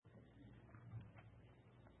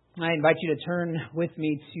I invite you to turn with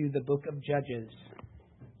me to the book of Judges.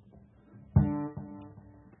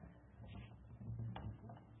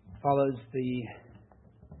 Follows the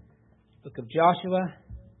book of Joshua,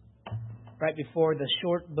 right before the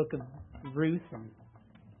short book of Ruth, and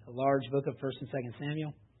the large book of 1st and 2nd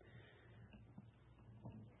Samuel.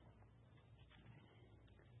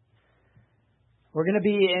 We're going to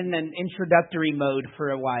be in an introductory mode for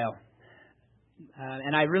a while.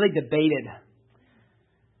 And I really debated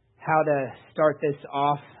how to start this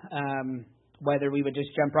off, whether we would just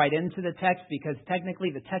jump right into the text, because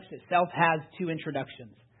technically the text itself has two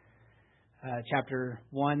introductions. Chapter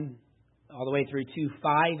 1 all the way through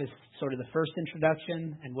 2:5 is sort of the first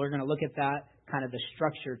introduction, and we're going to look at that, kind of the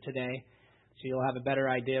structure today, so you'll have a better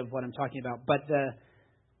idea of what I'm talking about. But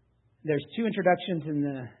there's two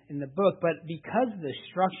introductions in the book, but because the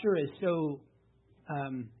structure is so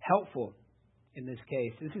helpful in this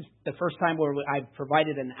case, this is the first time where I've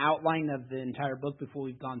provided an outline of the entire book before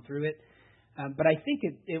we've gone through it. But I think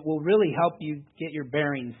it will really help you get your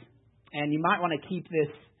bearings, and you might want to keep this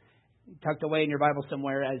tucked away in your Bible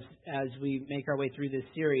somewhere as we make our way through this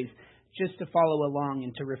series, just to follow along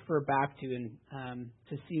and to refer back to and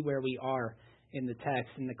to see where we are in the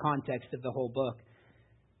text, in the context of the whole book.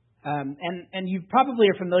 And you probably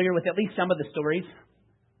are familiar with at least some of the stories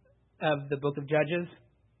of the book of Judges.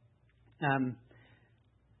 And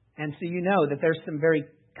so you know that there's some very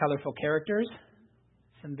colorful characters,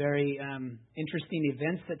 some very interesting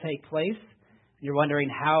events that take place. You're wondering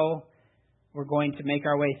how we're going to make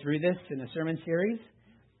our way through this in a sermon series.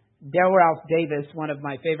 Deborah Davis, one of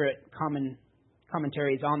my favorite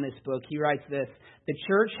commentaries on this book, he writes this: "The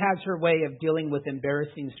church has her way of dealing with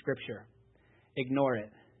embarrassing scripture. Ignore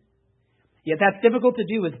it. Yet that's difficult to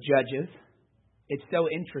do with Judges. It's so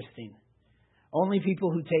interesting. Only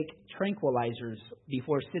people who take tranquilizers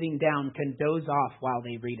before sitting down can doze off while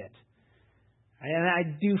they read it." And I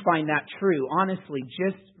do find that true. Honestly,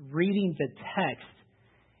 just reading the text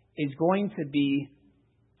is going to be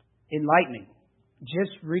enlightening.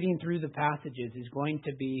 Just reading through the passages is going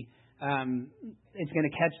to be, it's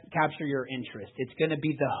going to capture your interest. It's going to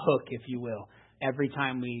be the hook, if you will, every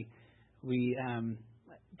time we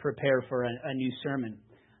prepare for a new sermon.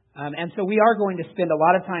 And so we are going to spend a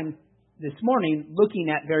lot of time this morning looking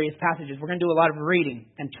at various passages. We're going to do a lot of reading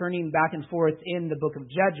and turning back and forth in the book of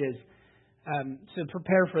Judges. So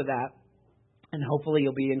prepare for that. And hopefully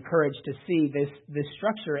you'll be encouraged to see this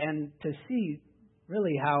structure and to see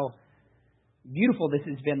really how beautiful this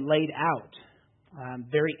has been laid out,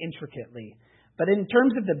 very intricately. But in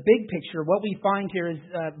terms of the big picture, what we find here is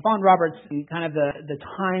Von Roberts, and kind of the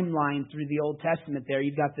timeline through the Old Testament there.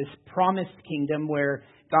 You've got this promised kingdom where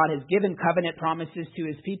God has given covenant promises to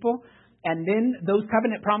His people. And then those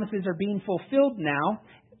covenant promises are being fulfilled now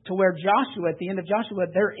to where Joshua, at the end of Joshua,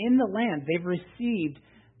 they're in the land.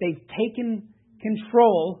 They've taken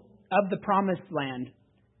control of the promised land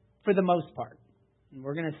for the most part. And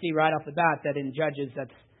we're going to see right off the bat that in Judges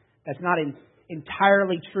that's not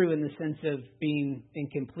entirely true in the sense of being in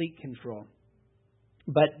complete control.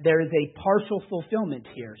 But there is a partial fulfillment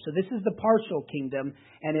here. So this is the partial kingdom,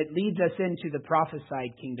 and it leads us into the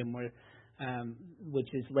prophesied kingdom, which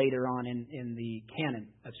is later on in the canon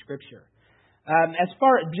of Scripture. As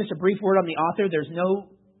far as just a brief word on the author, there's no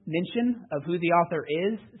mention of who the author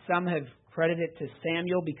is. Some have credited it to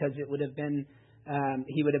Samuel because it would have been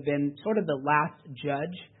he would have been sort of the last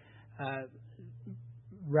judge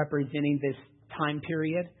representing this time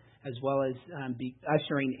period, as well as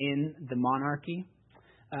ushering in the monarchy.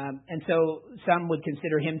 And so some would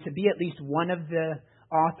consider him to be at least one of the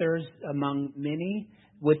authors among many,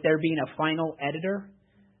 with there being a final editor.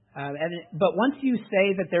 But once you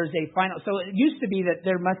say that there's a final... So it used to be that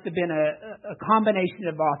there must have been a combination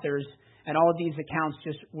of authors, and all of these accounts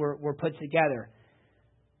just were put together.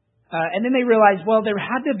 And then they realized, well, there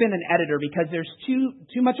had to have been an editor because there's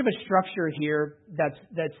too much of a structure here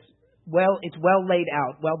it's well laid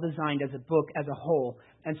out, well designed as a book as a whole.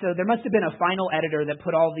 And so there must have been a final editor that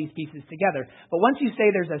put all these pieces together. But once you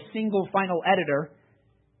say there's a single final editor,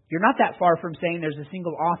 you're not that far from saying there's a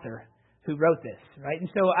single author who wrote this, right? And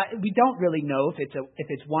so we don't really know if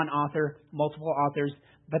it's one author, multiple authors,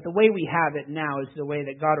 but the way we have it now is the way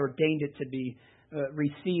that God ordained it to be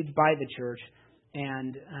received by the church,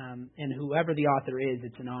 and whoever the author is,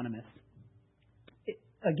 it's anonymous.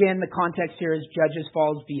 Again, the context here is Judges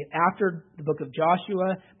falls after the book of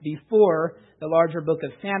Joshua, before the larger book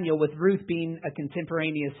of Samuel, with Ruth being a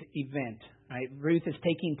contemporaneous event. Right? Ruth is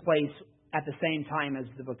taking place at the same time as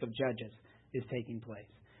the book of Judges is taking place.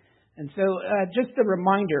 And so just a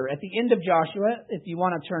reminder, at the end of Joshua, if you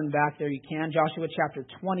want to turn back there, you can. Joshua chapter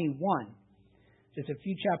 21. just a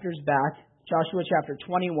few chapters back, Joshua chapter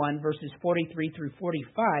 21, verses 43 through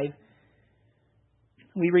 45,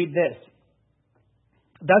 we read this.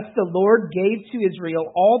 Thus the Lord gave to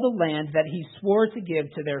Israel all the land that he swore to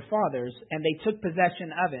give to their fathers, and they took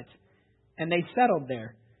possession of it, and they settled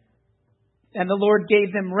there. And the Lord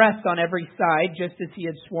gave them rest on every side, just as he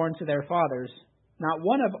had sworn to their fathers. Not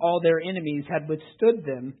one of all their enemies had withstood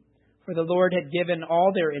them, for the Lord had given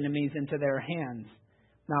all their enemies into their hands.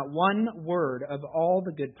 Not one word of all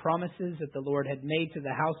the good promises that the Lord had made to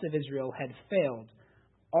the house of Israel had failed.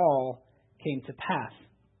 All came to pass.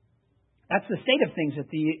 That's the state of things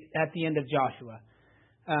at the end of Joshua.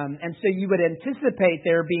 And so you would anticipate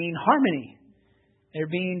there being harmony. There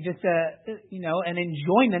being just an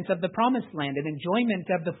enjoyment of the promised land, an enjoyment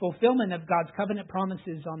of the fulfillment of God's covenant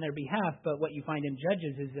promises on their behalf. But what you find in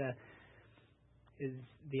Judges is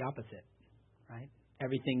the opposite, right?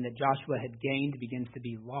 Everything that Joshua had gained begins to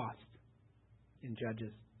be lost in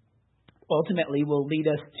Judges. Ultimately, will lead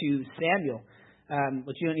us to Samuel.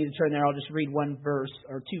 But you don't need to turn there. I'll just read one verse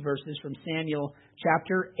or two verses from Samuel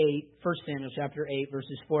chapter 8, 1 Samuel chapter 8,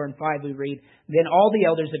 verses 4 and 5. We read, Then all the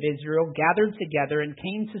elders of Israel gathered together and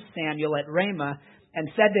came to Samuel at Ramah and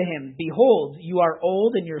said to him, Behold, you are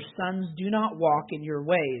old and your sons do not walk in your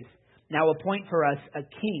ways. Now appoint for us a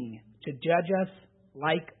king to judge us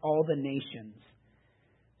like all the nations.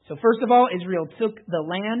 So first of all, Israel took the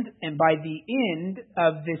land, and by the end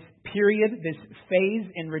of this period, this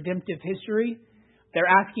phase in redemptive history, they're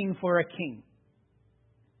asking for a king.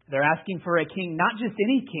 They're asking for a king, not just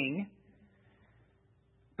any king,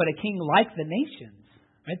 but a king like the nations.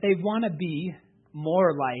 Right? They want to be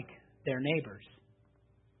more like their neighbors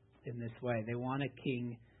in this way. They want a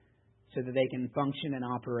king so that they can function and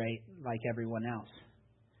operate like everyone else.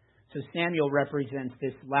 So Samuel represents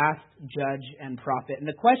this last judge and prophet. And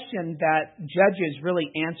the question that Judges really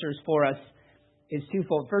answers for us is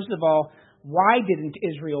twofold. First of all, why didn't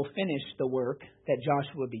Israel finish the work that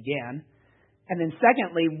Joshua began? And then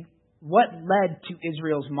secondly, what led to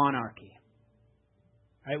Israel's monarchy?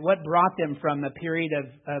 Right? What brought them from a period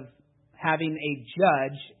of having a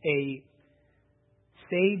judge, a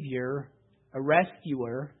savior, a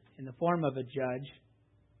rescuer in the form of a judge,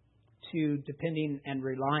 to depending and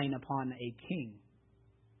relying upon a king?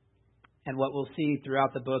 And what we'll see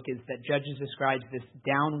throughout the book is that Judges describes this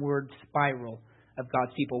downward spiral of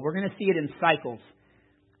God's people. We're going to see it in cycles.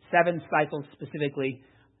 7 cycles specifically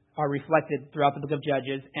are reflected throughout the book of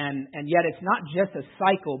Judges. And yet it's not just a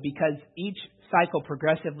cycle, because each cycle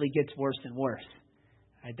progressively gets worse and worse.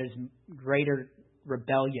 Right? There's greater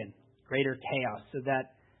rebellion, greater chaos. So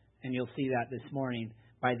that, and you'll see that this morning,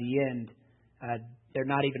 by the end, they're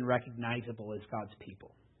not even recognizable as God's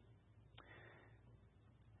people.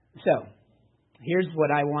 So, here's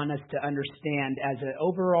what I want us to understand as an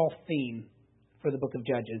overall theme for the book of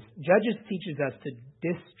Judges. Judges teaches us to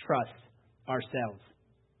distrust ourselves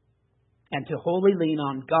and to wholly lean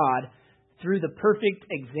on God through the perfect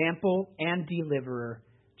example and deliverer,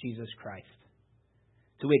 Jesus Christ,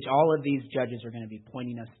 to which all of these judges are going to be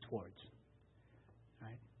pointing us towards.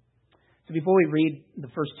 Right? So before we read the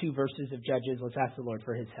first 2 verses of Judges, let's ask the Lord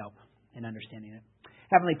for His help in understanding it.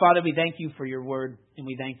 Heavenly Father, we thank You for Your word, and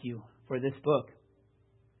we thank You for this book.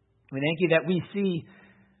 We thank You that we see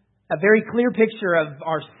a very clear picture of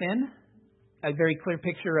our sin, a very clear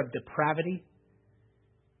picture of depravity,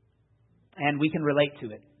 and we can relate to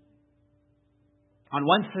it. On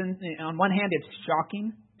one hand, it's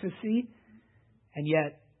shocking to see, and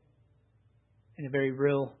yet, in a very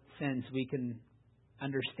real sense, we can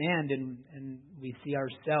understand and we see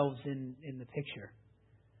ourselves in the picture.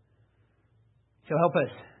 So help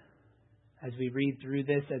us as we read through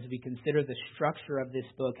this, as we consider the structure of this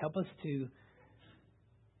book. Help us to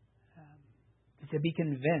be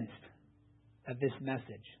convinced of this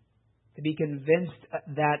message, to be convinced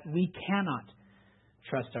that we cannot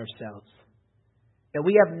trust ourselves, that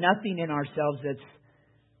we have nothing in ourselves that's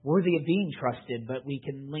worthy of being trusted, but we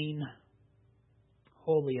can lean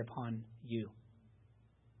wholly upon You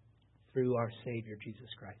through our Savior, Jesus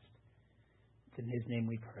Christ. It's in His name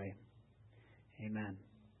we pray. Amen.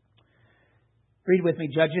 Read with me,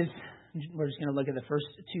 Judges. We're just going to look at the first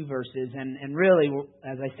 2 verses. And really,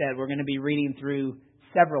 as I said, we're going to be reading through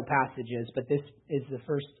several passages, but this is the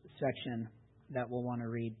first section that we'll want to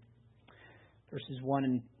read. Verses 1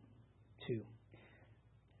 and 2.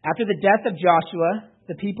 After the death of Joshua,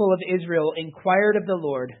 the people of Israel inquired of the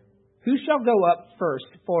Lord, Who shall go up first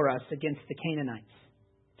for us against the Canaanites,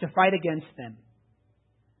 to fight against them?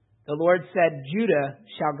 The Lord said, Judah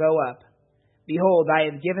shall go up. Behold, I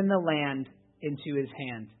have given the land into his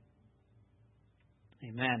hand.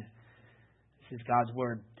 Amen. This is God's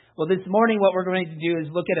word. Well, this morning what we're going to do is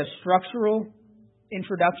look at a structural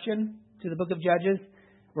introduction to the book of Judges.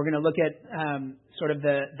 We're going to look at sort of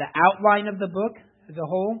the outline of the book as a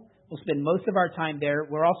whole. We'll spend most of our time there.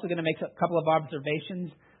 We're also going to make a couple of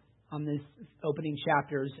observations on these opening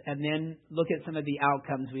chapters and then look at some of the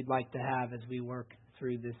outcomes we'd like to have as we work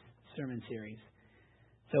through this sermon series.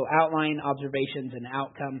 So outline, observations, and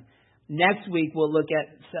outcome. Next week we'll look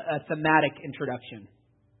at a thematic introduction.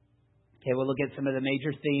 Okay, we'll look at some of the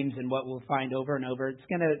major themes and what we'll find over and over. It's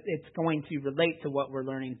going to relate to what we're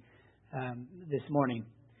learning this morning.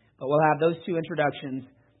 But we'll have those two introductions,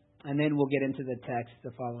 and then we'll get into the text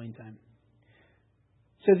the following time.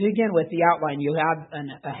 So to begin with the outline, you'll have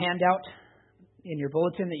a handout in your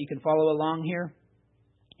bulletin that you can follow along here.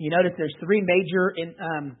 You notice there's three major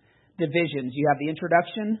divisions. You have the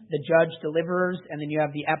introduction, the judge, deliverers, and then you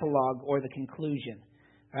have the epilogue or the conclusion.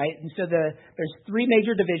 Right? And so there's three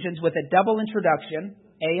major divisions with a double introduction,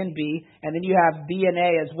 A and B, and then you have B and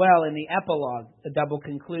A as well in the epilogue, the double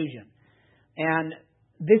conclusion. And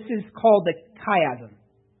this is called the chiasm.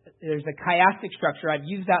 There's a chiastic structure. I've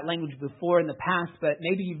used that language before in the past, but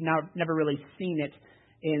maybe you've never really seen it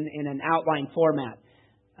in an outline format.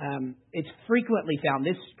 It's frequently found.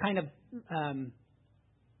 This kind of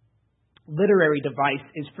literary device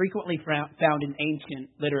is frequently found in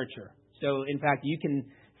ancient literature. So, in fact, you can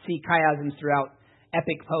see chiasms throughout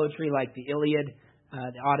epic poetry like the Illiad,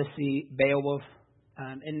 the Odyssey, Beowulf,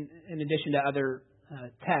 in addition to other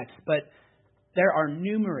texts. But there are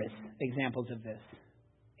numerous examples of this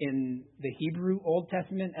in the Hebrew Old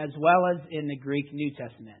Testament as well as in the Greek New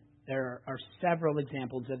Testament. There are several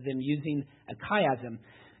examples of them using a chiasm.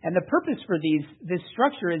 And the purpose for this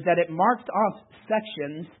structure is that it marks off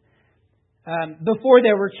sections before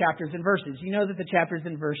there were chapters and verses. You know that the chapters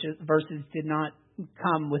and verses did not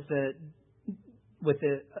come with the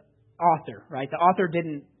author, right? The author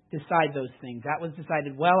didn't decide those things. That was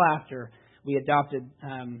decided well after we adopted,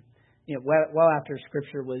 well after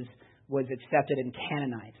Scripture was accepted and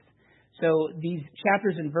canonized. So these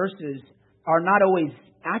chapters and verses are not always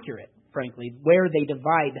accurate, frankly, where they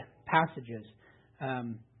divide passages.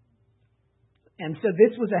 And so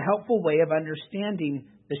this was a helpful way of understanding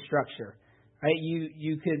the structure. Right?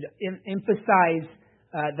 You could emphasize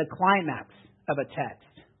the climax of a text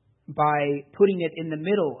by putting it in the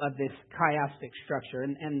middle of this chiastic structure.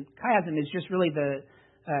 And chiasm is just really the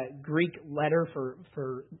Greek letter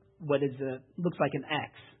for what looks like an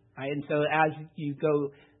X. Right? And so as you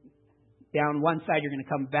go down one side, you're going to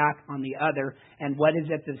come back on the other. And what is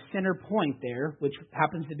at the center point there, which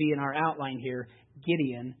happens to be in our outline here,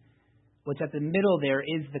 Gideon, what's at the middle there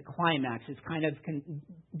is the climax. It's kind of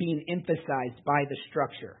being emphasized by the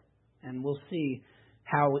structure. And we'll see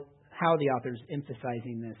how the author's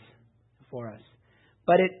emphasizing this for us.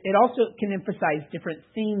 But it also can emphasize different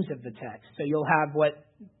themes of the text. So you'll have what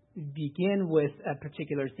begin with a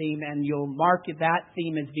particular theme, and you'll mark that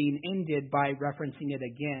theme as being ended by referencing it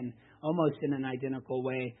again, almost in an identical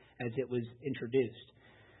way as it was introduced.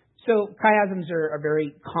 So chiasms are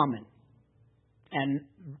very common. And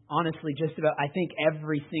honestly, just about, I think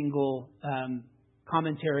every single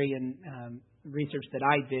commentary and research that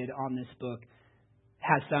I did on this book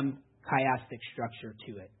has some chiastic structure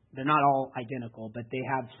to it. They're not all identical, but they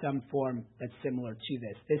have some form that's similar to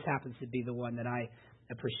this. This happens to be the one that I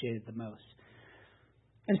appreciated the most.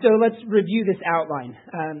 And so let's review this outline.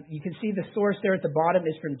 You can see the source there at the bottom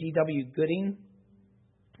is from D.W. Gooding.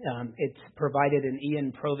 It's provided in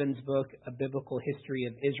Ian Proven's book, A Biblical History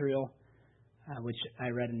of Israel, which I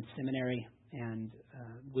read in seminary and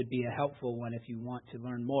would be a helpful one if you want to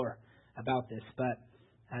learn more about this. But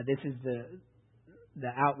this is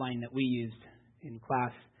the outline that we used in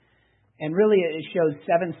class. And really it shows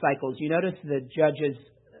 7 cycles. You notice the judges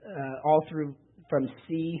all through from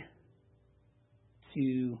C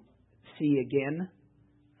to C again,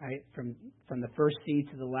 right? From the first C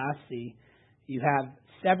to the last C. You have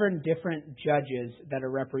 7 different judges that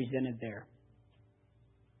are represented there.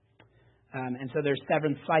 And so there's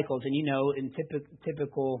 7 cycles. And you know, in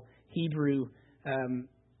typical Hebrew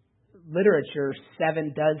literature,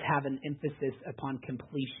 7 does have an emphasis upon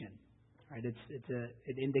completion. Right?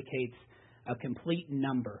 It indicates a complete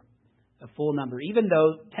number, a full number. Even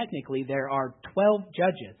though technically there are 12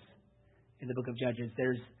 judges in the book of Judges.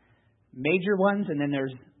 There's major ones and then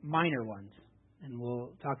there's minor ones. And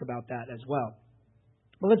we'll talk about that as well.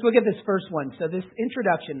 But let's look at this first one. So this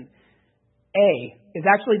introduction, A, is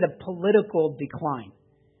actually the political decline.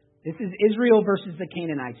 This is Israel versus the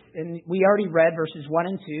Canaanites. And we already read verses 1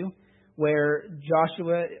 and 2, where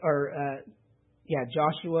Joshua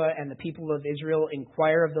and the people of Israel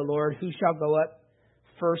inquire of the Lord, who shall go up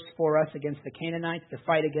first for us against the Canaanites to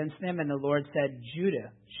fight against them? And the Lord said,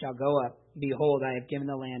 Judah shall go up. Behold, I have given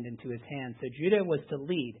the land into his hand. So Judah was to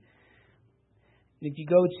lead. If you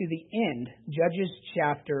go to the end, Judges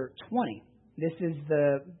chapter 20, this is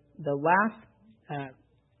the last.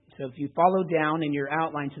 So if you follow down in your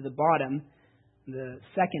outline to the bottom, the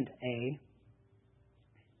second A,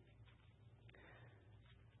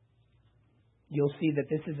 you'll see that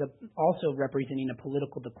this is also representing a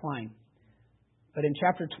political decline. But in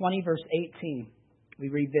chapter 20, verse 18, we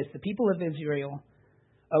read this: The people of Israel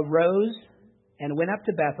arose and went up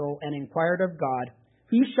to Bethel and inquired of God,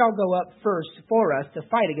 Who shall go up first for us to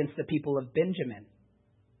fight against the people of Benjamin?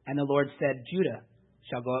 And the Lord said, Judah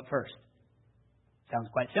shall go up first. Sounds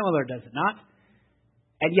quite similar, does it not?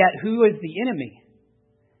 And yet, who is the enemy?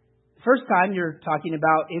 First time you're talking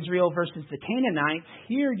about Israel versus the Canaanites.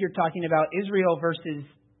 Here you're talking about Israel versus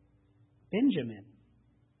Benjamin,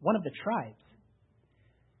 one of the tribes.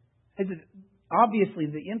 Obviously,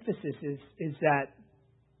 the emphasis is that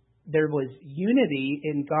there was unity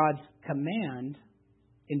in God's command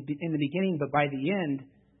in the beginning, but by the end,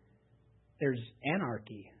 there's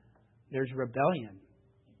anarchy. There's rebellion.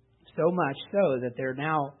 So much so that they're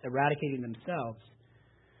now eradicating themselves.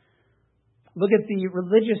 Look at the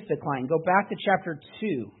religious decline. Go back to chapter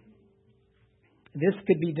 2. This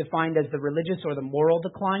could be defined as the religious or the moral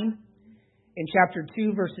decline. In chapter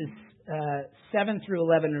 2, verses 7 through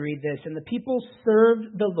 11, we read this: And the people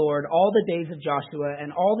served the Lord all the days of Joshua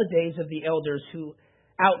and all the days of the elders who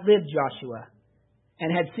outlived Joshua,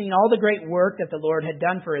 and had seen all the great work that the Lord had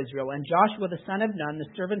done for Israel. And Joshua the son of Nun,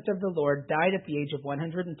 the servant of the Lord, died at the age of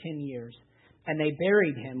 110 years. And they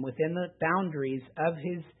buried him within the boundaries of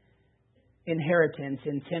his inheritance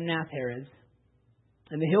in Timnath-Heres,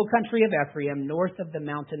 in the hill country of Ephraim, north of the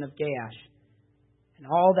mountain of Gaash. And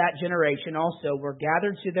all that generation also were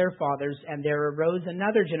gathered to their fathers, and there arose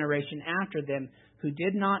another generation after them who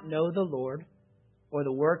did not know the Lord or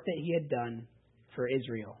the work that he had done for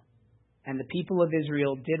Israel. And the people of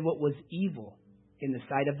Israel did what was evil in the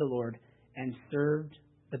sight of the Lord and served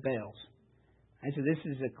the Baals. And so this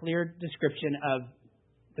is a clear description of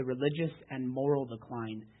the religious and moral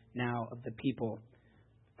decline now of the people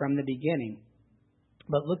from the beginning.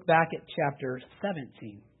 But look back at chapter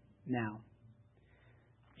 17 now.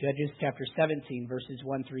 Judges chapter 17, verses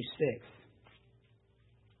 1 through 6.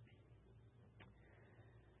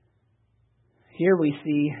 Here we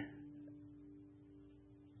see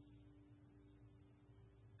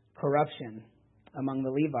corruption among the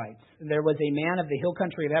Levites. There was a man of the hill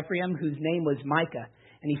country of Ephraim whose name was Micah.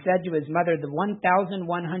 And he said to his mother, The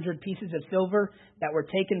 1,100 pieces of silver that were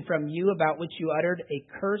taken from you, about which you uttered a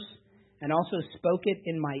curse, and also spoke it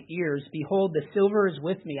in my ears, behold, the silver is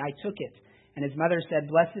with me, I took it. And his mother said,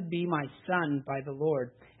 Blessed be my son by the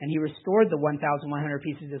Lord. And he restored the 1,100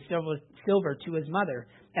 pieces of silver to his mother.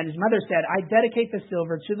 And his mother said, I dedicate the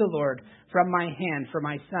silver to the Lord from my hand for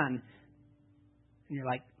my son. And you're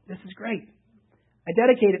like, this is great. I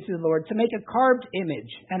dedicate it to the Lord to make a carved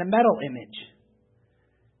image and a metal image.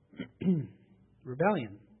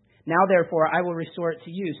 Rebellion. Now, therefore, I will restore it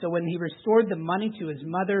to you. So when he restored the money to his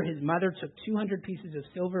mother took 200 pieces of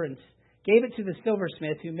silver and gave it to the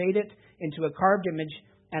silversmith, who made it into a carved image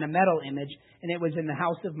and a metal image, and it was in the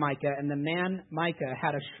house of Micah. And the man Micah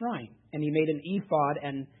had a shrine, and he made an ephod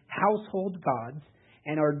and household gods,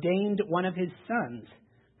 and ordained one of his sons,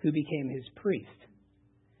 who became his priest.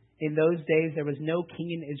 In those days there was no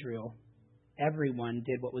king in Israel. Everyone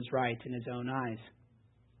did what was right in his own eyes.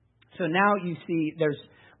 So now you see there's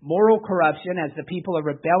moral corruption as the people are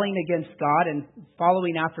rebelling against God and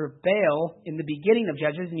following after Baal in the beginning of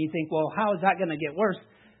Judges. And you think, well, how is that going to get worse?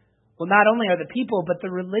 Well, not only are the people, but the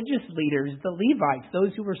religious leaders, the Levites,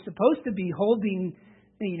 those who were supposed to be holding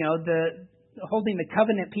the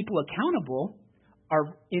covenant people accountable,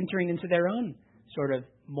 are entering into their own sort of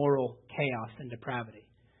moral chaos and depravity.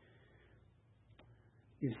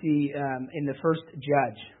 You see, in the first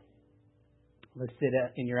judge, listed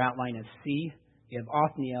in your outline as C, you have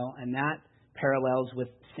Othniel, and that parallels with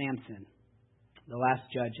Samson, the last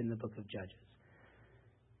judge in the book of Judges.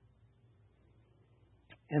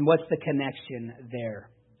 And what's the connection there?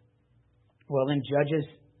 Well, in Judges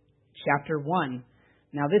chapter 1,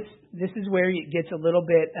 now this is where it gets a little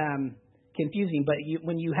bit confusing, but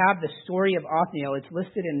when you have the story of Othniel, it's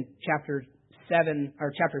listed in chapter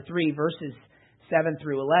 3, verses 7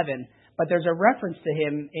 through 11, but there's a reference to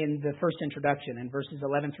him in the first introduction in verses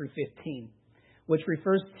 11 through 15, which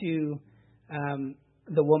refers to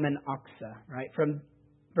the woman Aksa, right? From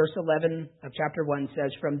verse 11 of chapter 1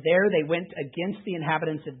 says, "From there they went against the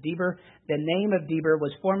inhabitants of Deborah. The name of Deborah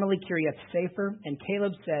was formerly Kiriath-Sefer, and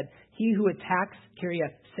Caleb said, 'He who attacks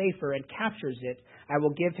Kiriath-Sefer and captures it, I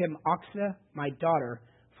will give him Achsah, my daughter,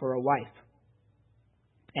 for a wife.'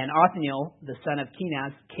 And Othniel, the son of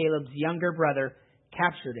Kenaz, Caleb's younger brother,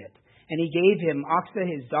 captured it. And he gave him Achsah,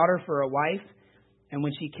 his daughter, for a wife. And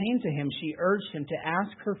when she came to him, she urged him to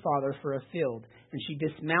ask her father for a field. And she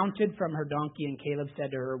dismounted from her donkey, and Caleb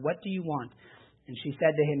said to her, 'What do you want?' And she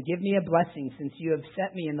said to him, 'Give me a blessing, since you have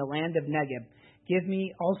set me in the land of Negeb. Give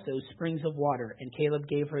me also springs of water.' And Caleb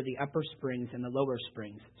gave her the upper springs and the lower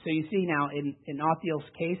springs." So you see now, in Othniel's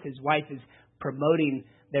case, his wife is promoting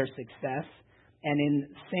their success. And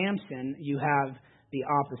in Samson, you have the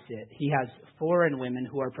opposite. He has foreign women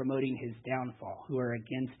who are promoting his downfall, who are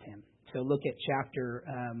against him. So look at chapter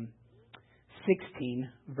 16,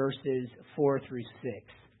 verses 4 through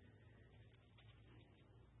 6.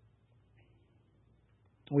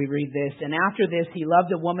 We read this, "And after this he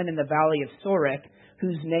loved a woman in the valley of Sorek,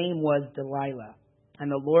 whose name was Delilah.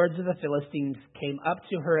 And the lords of the Philistines came up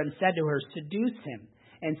to her and said to her, 'Seduce him,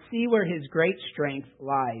 and see where his great strength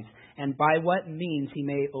lies, and by what means he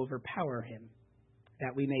may overpower him,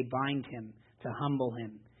 that we may bind him to humble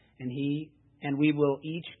him. And we will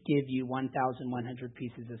each give you 1,100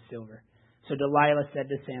 pieces of silver.' So Delilah said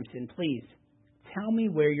to Samson, 'Please, tell me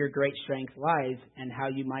where your great strength lies, and how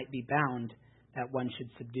you might be bound, that one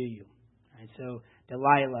should subdue you.'" Right, so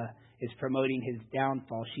Delilah is promoting his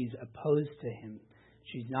downfall. She's opposed to him.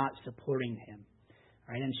 She's not supporting him.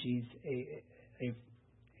 Right, and she's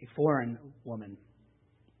a foreign woman.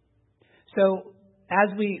 So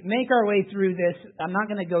as we make our way through this, I'm not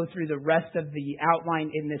going to go through the rest of the outline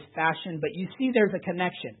in this fashion, but you see there's a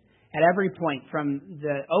connection at every point, from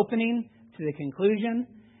the opening to the conclusion,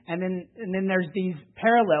 and then there's these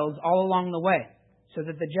parallels all along the way, so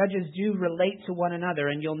that the judges do relate to one another.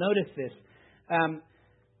 And you'll notice this.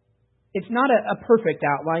 It's not a perfect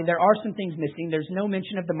outline. There are some things missing. There's no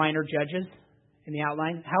mention of the minor judges in the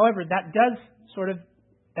outline. However,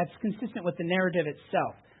 that's consistent with the narrative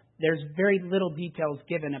itself. There's very little details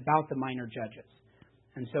given about the minor judges.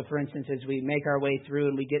 And so, for instance, as we make our way through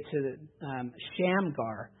and we get to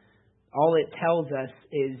Shamgar, all it tells us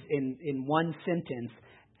is in one sentence,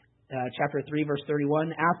 chapter 3, verse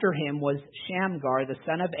 31, "After him was Shamgar, the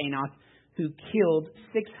son of Anath, who killed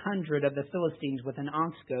 600 of the Philistines with an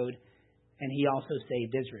ox goad, and he also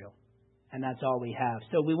saved Israel." And that's all we have.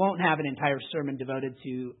 So we won't have an entire sermon devoted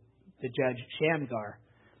to the judge Shamgar.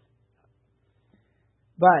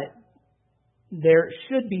 But there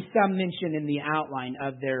should be some mention in the outline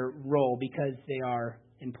of their role, because they are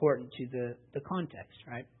important to the context,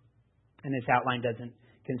 right? And this outline doesn't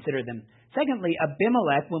consider them. Secondly,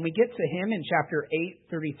 Abimelech, when we get to him in chapter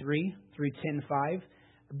 8:33 through 10:5,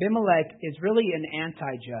 Abimelech is really an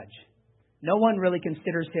anti-judge. No one really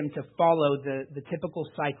considers him to follow the typical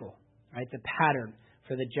cycle, right? The pattern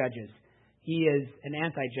for the judges. He is an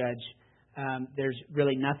anti-judge. There's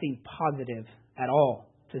really nothing positive at all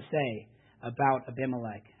to say about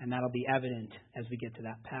Abimelech, and that'll be evident as we get to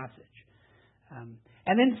that passage. And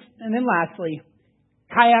then lastly,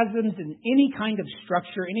 chiasms and any kind of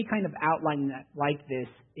structure, any kind of outline like this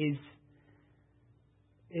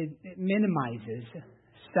it minimizes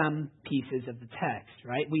some pieces of the text,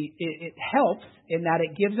 right? It helps in that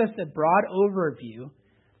it gives us a broad overview,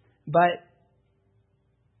 but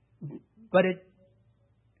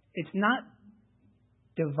it's not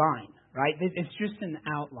divine, right? It's just an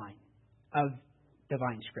outline of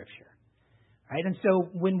divine Scripture, right? And so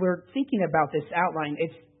when we're thinking about this outline,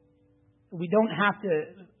 we don't have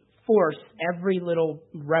to force every little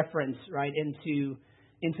reference, right, into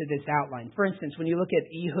this outline. For instance, when you look at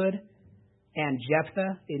Ehud and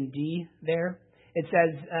Jephthah in D there, it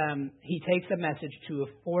says he takes a message to a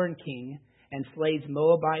foreign king and slays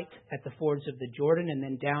Moabite at the fords of the Jordan, and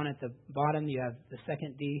then down at the bottom you have the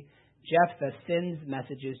second D. Jephthah sends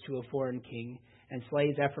messages to a foreign king and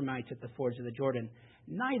slays Ephraimites at the fords of the Jordan.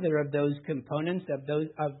 Neither of those components of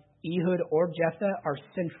Ehud or Jephthah are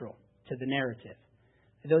central to the narrative.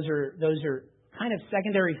 Those are kind of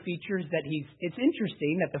secondary features that it's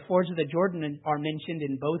interesting that the fords of the Jordan are mentioned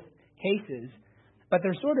in both cases, but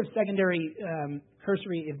they're sort of secondary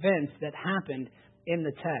cursory events that happened in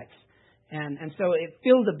the text. And so it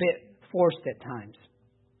feels a bit forced at times,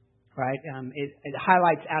 right? It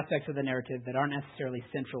highlights aspects of the narrative that aren't necessarily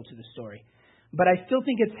central to the story. But I still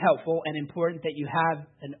think it's helpful and important that you have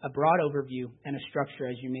a broad overview and a structure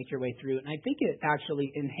as you make your way through it. And I think it actually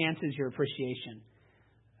enhances your appreciation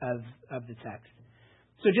of the text.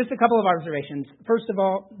 So just a couple of observations. First of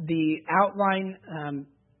all, the outline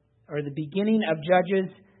or the beginning of Judges,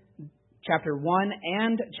 chapter 1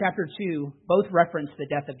 and chapter 2, both reference the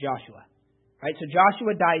death of Joshua. Right? So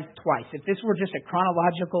Joshua dies twice. If this were just a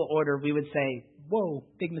chronological order, we would say, whoa,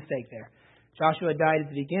 big mistake there. Joshua died at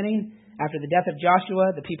the beginning. After the death of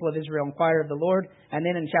Joshua, the people of Israel inquired of the Lord. And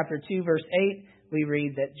then in chapter 2, verse 8, we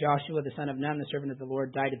read that Joshua, the son of Nun, the servant of the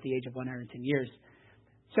Lord, died at the age of 110 years.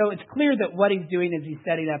 So it's clear that what he's doing is he's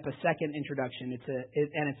setting up a second introduction.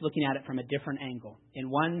 And it's looking at it from a different angle.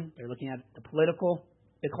 In one, they're looking at the political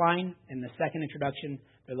decline. In the second introduction,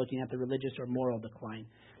 they're looking at the religious or moral decline.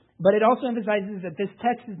 But it also emphasizes that this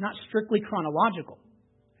text is not strictly chronological.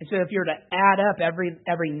 And so if you were to add up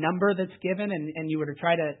every number that's given and you were to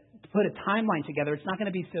try to put a timeline together, it's not going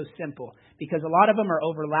to be so simple because a lot of them are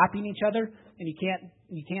overlapping each other and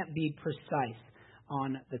you can't be precise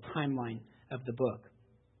on the timeline of the book.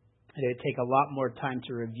 It would take a lot more time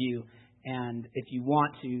to review, and if you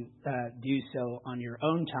want to do so on your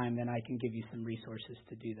own time, then I can give you some resources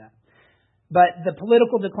to do that. But the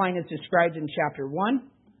political decline is described in chapter 1.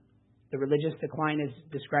 The religious decline is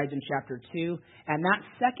described in chapter 2. And that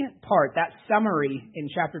second part, that summary in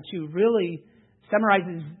chapter 2, really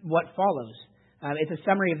summarizes what follows. It's a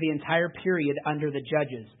summary of the entire period under the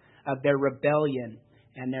judges, of their rebellion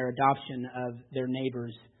and their adoption of their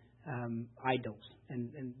neighbors' idols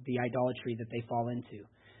and the idolatry that they fall into.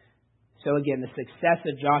 So again, the success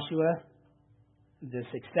of Joshua, the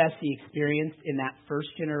success he experienced in that first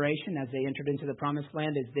generation as they entered into the promised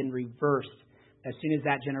land is then reversed as soon as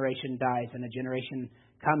that generation dies and a generation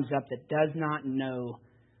comes up that does not know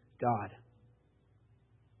God.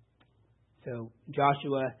 So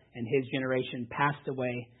Joshua and his generation passed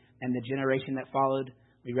away, and the generation that followed,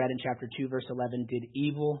 we read in chapter 2, verse 11, did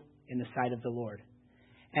evil in the sight of the Lord.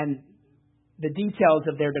 And the details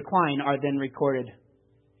of their decline are then recorded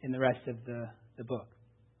in the rest of the book.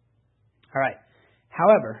 All right.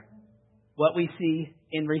 However, what we see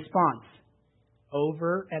in response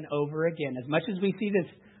over and over again, as much as we see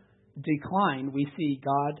this decline, we see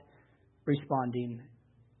God responding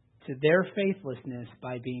to their faithlessness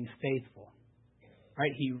by being faithful.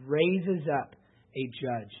 Right? He raises up a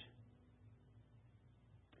judge.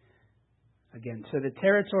 Again, so the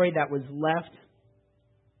territory that was left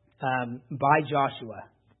by Joshua,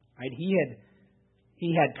 right?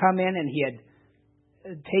 He had come in and he had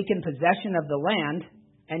taken possession of the land,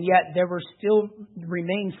 and yet there were still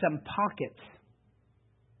remained some pockets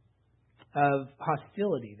of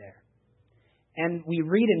hostility there. And we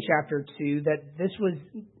read in chapter 2 that this was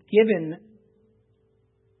given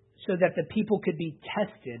so that the people could be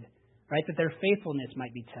tested, right? That their faithfulness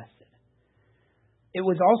might be tested. It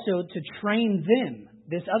was also to train them,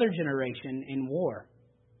 this other generation, in war.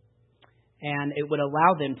 And it would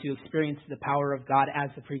allow them to experience the power of God as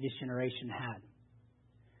the previous generation had.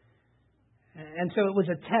 And so it was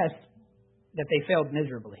a test that they failed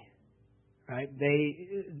miserably. Right?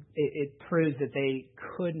 It proves that they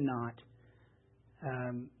could not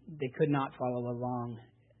follow along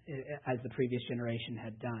as the previous generation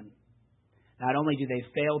had done. Not only do they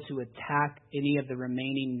fail to attack any of the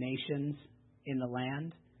remaining nations in the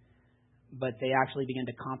land, but they actually begin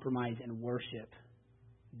to compromise and worship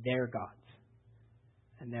their gods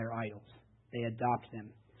and their idols. They adopt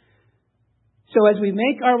them. So as we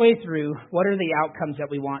make our way through, what are the outcomes that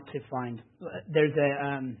we want to find? There's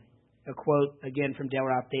a quote, again, from Dale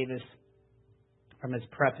Ralph Davis from his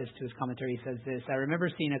preface to his commentary. He says this: I remember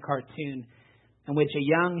seeing a cartoon in which a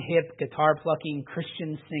young, hip, guitar-plucking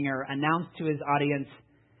Christian singer announced to his audience,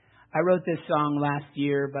 I wrote this song last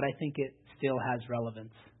year, but I think it still has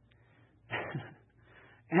relevance.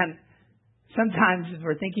 And sometimes if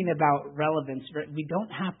we're thinking about relevance, we don't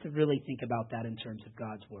have to really think about that in terms of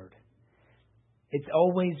God's Word. It's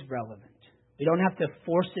always relevant. We don't have to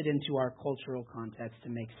force it into our cultural context to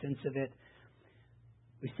make sense of it.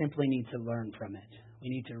 We simply need to learn from it. We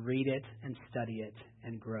need to read it and study it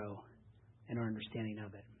and grow in our understanding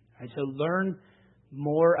of it. All right, so learn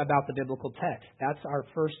more about the biblical text. That's our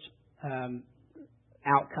first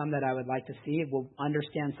outcome that I would like to see. We'll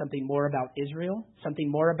understand something more about Israel,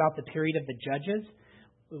 something more about the period of the Judges.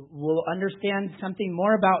 We'll understand something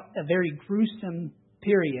more about a very gruesome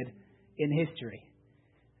period in history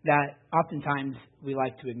that oftentimes we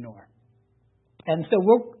like to ignore. And so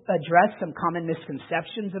we'll address some common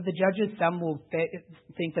misconceptions of the Judges. Some will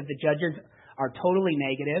think that the Judges are totally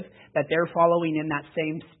negative, that they're following in that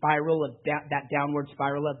same spiral of that downward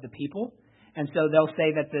spiral of the people. And so they'll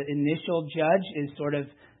say that the initial judge is sort of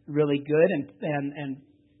really good and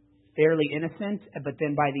fairly innocent, but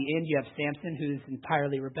then by the end you have Samson, who's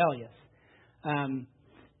entirely rebellious.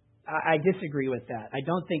 I disagree with that. I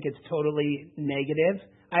don't think it's totally negative.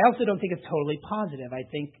 I also don't think it's totally positive. I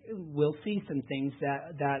think we'll see some things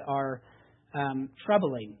that are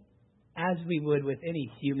troubling, as we would with any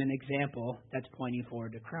human example that's pointing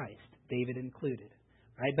forward to Christ, David included.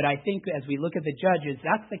 Right? But I think as we look at the judges,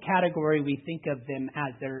 that's the category we think of them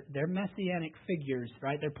as. They're messianic figures,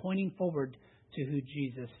 right? They're pointing forward to who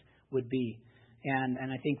Jesus would be. And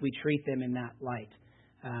I think we treat them in that light.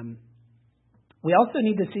 We also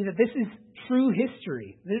need to see that this is true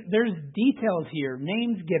history. There's details here,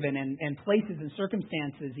 names given, and places and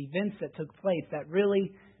circumstances, events that took place that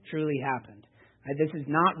really, truly happened. This is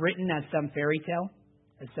not written as some fairy tale,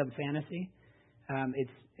 as some fantasy.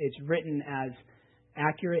 It's written as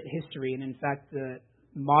accurate history, and in fact, the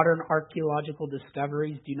modern archaeological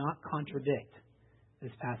discoveries do not contradict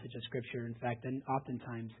this passage of Scripture. In fact, and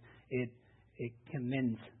oftentimes it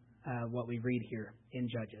commends what we read here in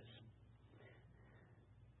Judges.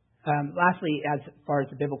 Lastly, as far as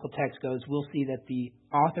the biblical text goes, we'll see that the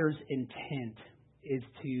author's intent is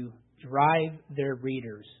to drive their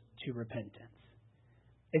readers to repentance.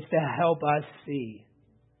 It's to help us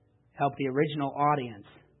help the original audience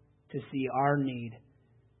to see our need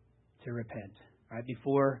to repent, right,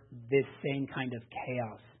 before this same kind of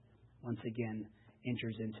chaos once again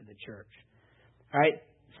enters into the church. All right.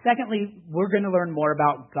 Secondly, we're going to learn more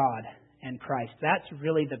about God and Christ. That's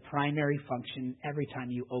really the primary function every time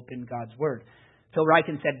you open God's Word. Phil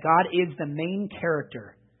Ryken said, God is the main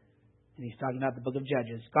character. And he's talking about the book of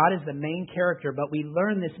Judges. God is the main character, but we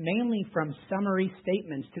learn this mainly from summary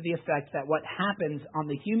statements to the effect that what happens on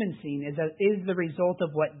the human scene is the result of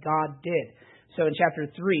what God did. So in chapter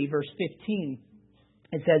 3, verse 15,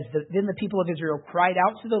 it says, Then the people of Israel cried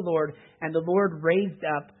out to the Lord, and the Lord raised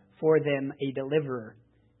up for them a deliverer,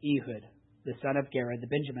 Ehud, the son of Gera, the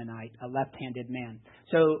Benjaminite, a left-handed man.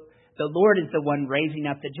 So the Lord is the one raising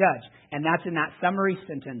up the judge. And that's in that summary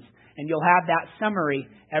sentence. And you'll have that summary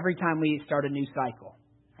every time we start a new cycle.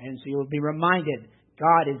 And so you'll be reminded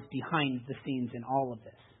God is behind the scenes in all of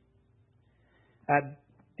this.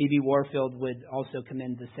 B.B. Warfield would also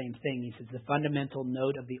commend the same thing. He says the fundamental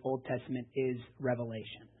note of the Old Testament is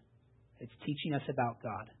revelation. It's teaching us about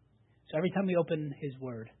God. So every time we open His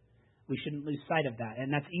Word, we shouldn't lose sight of that.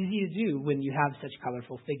 And that's easy to do when you have such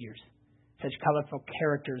colorful figures, such colorful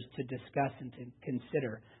characters to discuss and to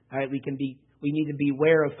consider. All right, we need to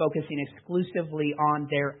beware of focusing exclusively on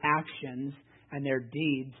their actions and their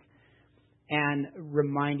deeds, and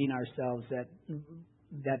reminding ourselves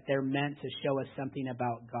that they're meant to show us something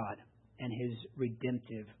about God and His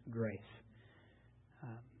redemptive grace.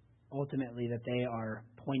 Ultimately, that they are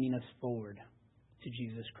pointing us forward to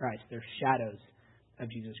Jesus Christ. They're shadows of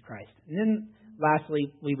Jesus Christ. And then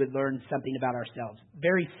lastly, we would learn something about ourselves.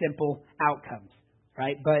 Very simple outcomes,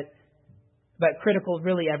 right? But critical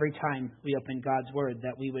really every time we open God's Word,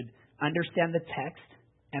 that we would understand the text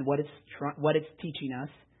and what it's teaching us.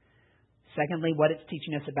 Secondly, what it's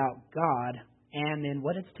teaching us about God, and then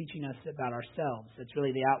what it's teaching us about ourselves. It's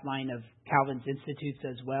really the outline of Calvin's Institutes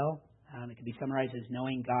as well. It can be summarized as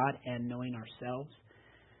knowing God and knowing ourselves.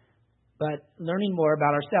 But learning more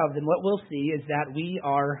about ourselves, and what we'll see is that we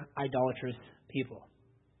are idolatrous people.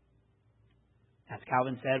 As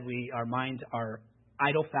Calvin said, our minds are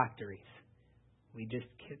idol factories. We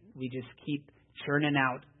just keep churning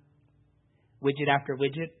out widget after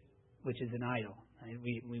widget, which is an idol. Right?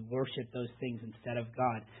 We worship those things instead of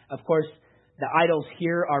God. Of course, the idols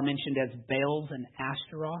here are mentioned as Baals and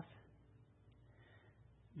Ashtaroth.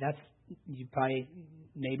 You probably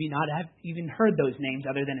maybe not have even heard those names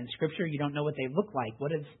other than in Scripture. You don't know what they look like.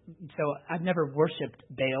 So I've never worshipped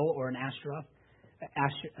Baal or an Ashtaroth,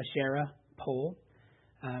 Asherah pole.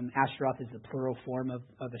 Ashtaroth is the plural form of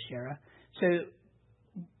Asherah. So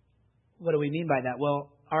what do we mean by that?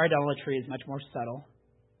 Well, our idolatry is much more subtle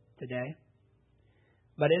today,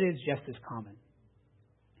 but it is just as common.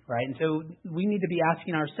 Right? And so we need to be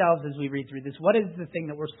asking ourselves as we read through this, what is the thing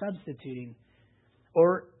that we're substituting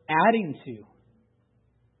or adding to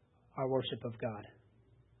our worship of God?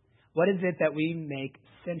 What is it that we make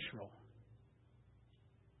central?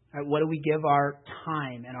 Right? What do we give our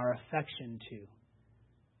time and our affection to?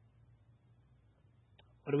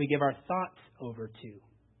 What do we give our thoughts over to?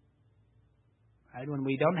 Right? When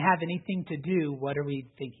we don't have anything to do, what are we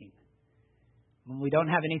thinking? When we don't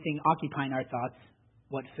have anything occupying our thoughts,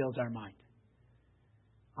 what fills our mind?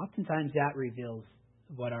 Oftentimes that reveals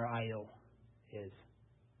what our idol is,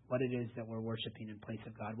 what it is that we're worshiping in place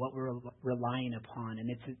of God, what we're relying upon. And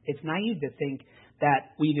it's naive to think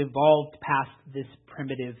that we've evolved past this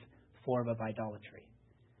primitive form of idolatry.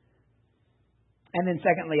 And then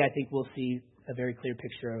secondly, I think we'll see a very clear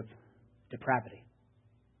picture of depravity.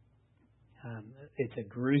 It's a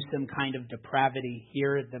gruesome kind of depravity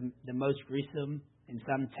here, the most gruesome in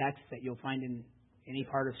some texts that you'll find in any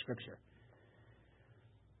part of Scripture.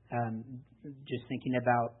 Just thinking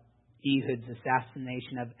about Ehud's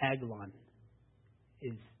assassination of Eglon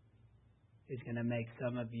is going to make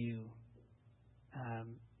some of you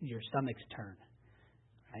your stomachs turn,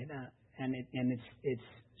 right? And it's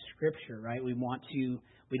Scripture, right? We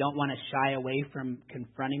don't want to shy away from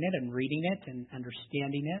confronting it and reading it and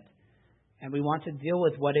understanding it, and we want to deal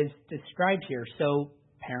with what is described here. So,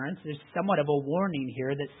 parents, there's somewhat of a warning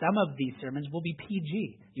here that some of these sermons will be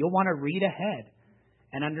PG. You'll want to read ahead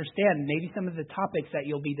and understand maybe some of the topics that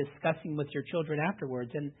you'll be discussing with your children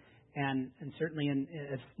afterwards. And certainly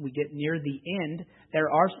as we get near the end, there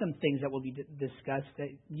are some things that will be discussed that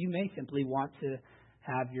you may simply want to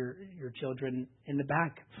have your children in the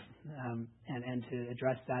back and to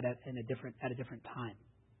address that at a different time.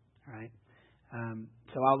 All right.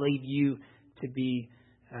 So I'll leave you to be.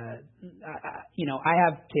 I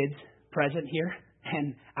have kids present here,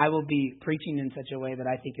 and I will be preaching in such a way that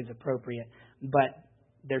I think is appropriate. But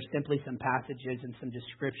there's simply some passages and some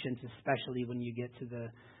descriptions, especially when you get to the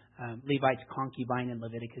Levite's concubine in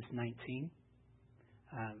Leviticus 19,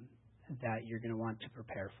 that you're going to want to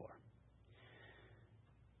prepare for.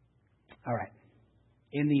 All right.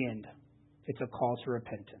 In the end, it's a call to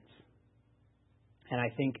repentance. And I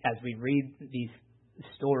think as we read these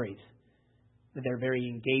stories, they're very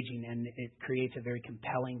engaging, and it creates a very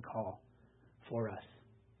compelling call for us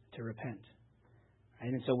to repent.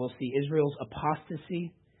 And so we'll see Israel's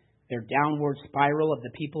apostasy, their downward spiral of the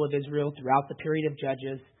people of Israel throughout the period of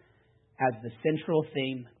Judges as the central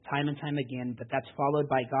theme time and time again, but that's followed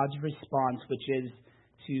by God's response, which is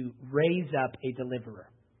to raise up a deliverer.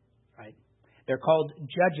 Right? They're called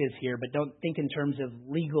judges here, but don't think in terms of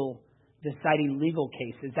deciding legal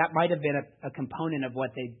cases. That might have been a component of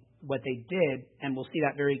what they did, and we'll see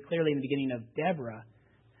that very clearly in the beginning of Deborah.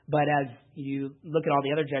 But as you look at all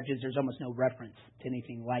the other judges, there's almost no reference to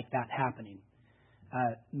anything like that happening.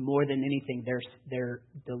 More than anything, they're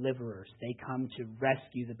deliverers. They come to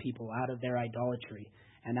rescue the people out of their idolatry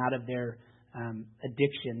and out of their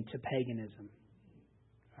addiction to paganism.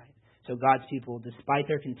 Right? So God's people, despite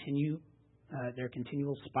their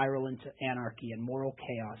continual spiral into anarchy and moral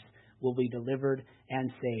chaos, will be delivered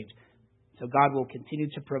and saved. So God will continue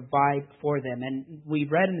to provide for them. And we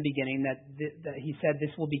read in the beginning that He said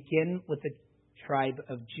this will begin with the tribe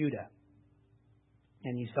of Judah.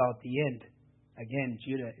 And you saw at the end, again,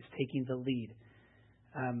 Judah is taking the lead.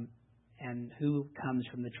 And who comes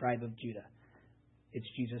from the tribe of Judah? It's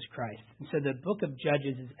Jesus Christ. And so the book of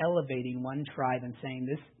Judges is elevating one tribe and saying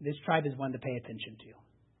this tribe is one to pay attention to.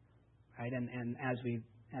 Right? And as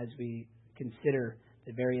we consider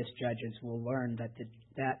the various judges, we'll learn that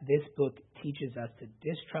this book teaches us to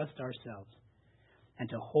distrust ourselves and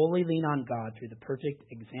to wholly lean on God through the perfect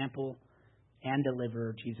example and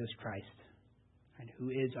deliverer, Jesus Christ, and who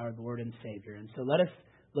is our Lord and Savior. And so let us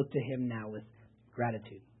look to Him now with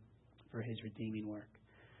gratitude for His redeeming work.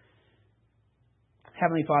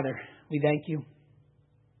 Heavenly Father, we thank You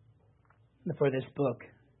for this book.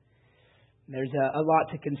 There's a lot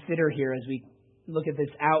to consider here as we look at this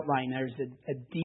outline. There's a deep